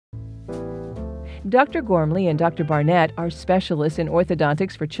Dr. Gormley and Dr. Barnett are specialists in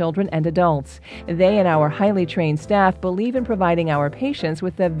orthodontics for children and adults. They and our highly trained staff believe in providing our patients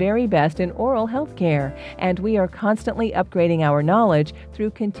with the very best in oral health care, and we are constantly upgrading our knowledge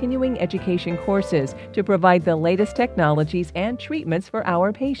through continuing education courses to provide the latest technologies and treatments for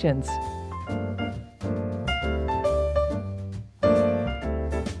our patients.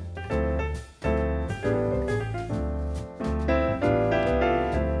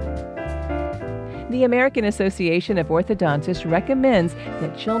 The American Association of Orthodontists recommends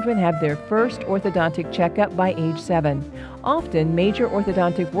that children have their first orthodontic checkup by age 7. Often, major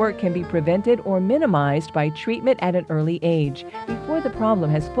orthodontic work can be prevented or minimized by treatment at an early age, before the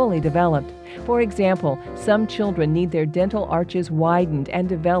problem has fully developed. For example, some children need their dental arches widened and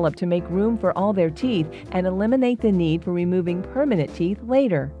developed to make room for all their teeth and eliminate the need for removing permanent teeth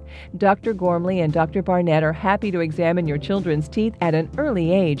later. Dr. Gormley and Dr. Barnett are happy to examine your children's teeth at an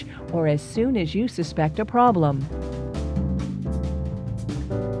early age or as soon as you suspect a problem.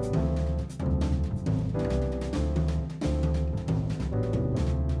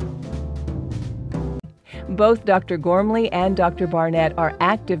 Both Dr. Gormley and Dr. Barnett are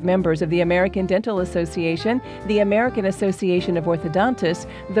active members of the American Dental Association, the American Association of Orthodontists,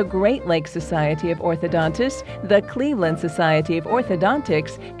 the Great Lakes Society of Orthodontists, the Cleveland Society of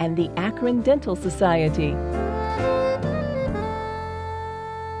Orthodontics, and the Akron Dental Society.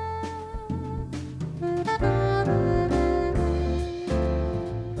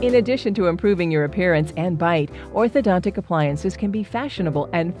 In addition to improving your appearance and bite, orthodontic appliances can be fashionable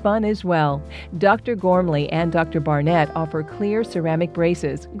and fun as well. Dr. Gormley and Dr. Barnett offer clear ceramic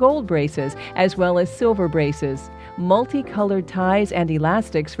braces, gold braces, as well as silver braces. Multicolored ties and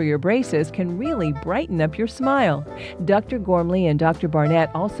elastics for your braces can really brighten up your smile. Dr. Gormley and Dr. Barnett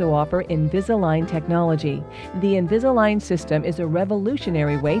also offer Invisalign technology. The Invisalign system is a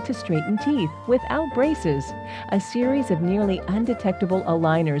revolutionary way to straighten teeth without braces. A series of nearly undetectable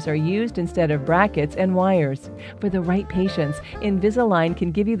aligners are used instead of brackets and wires. For the right patients, Invisalign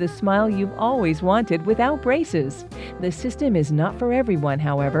can give you the smile you've always wanted without braces. The system is not for everyone,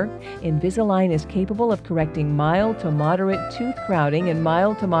 however. Invisalign is capable of correcting mild to moderate tooth crowding and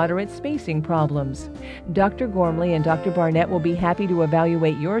mild to moderate spacing problems. Dr. Gormley and Dr. Barnett will be happy to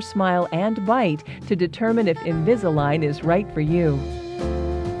evaluate your smile and bite to determine if Invisalign is right for you.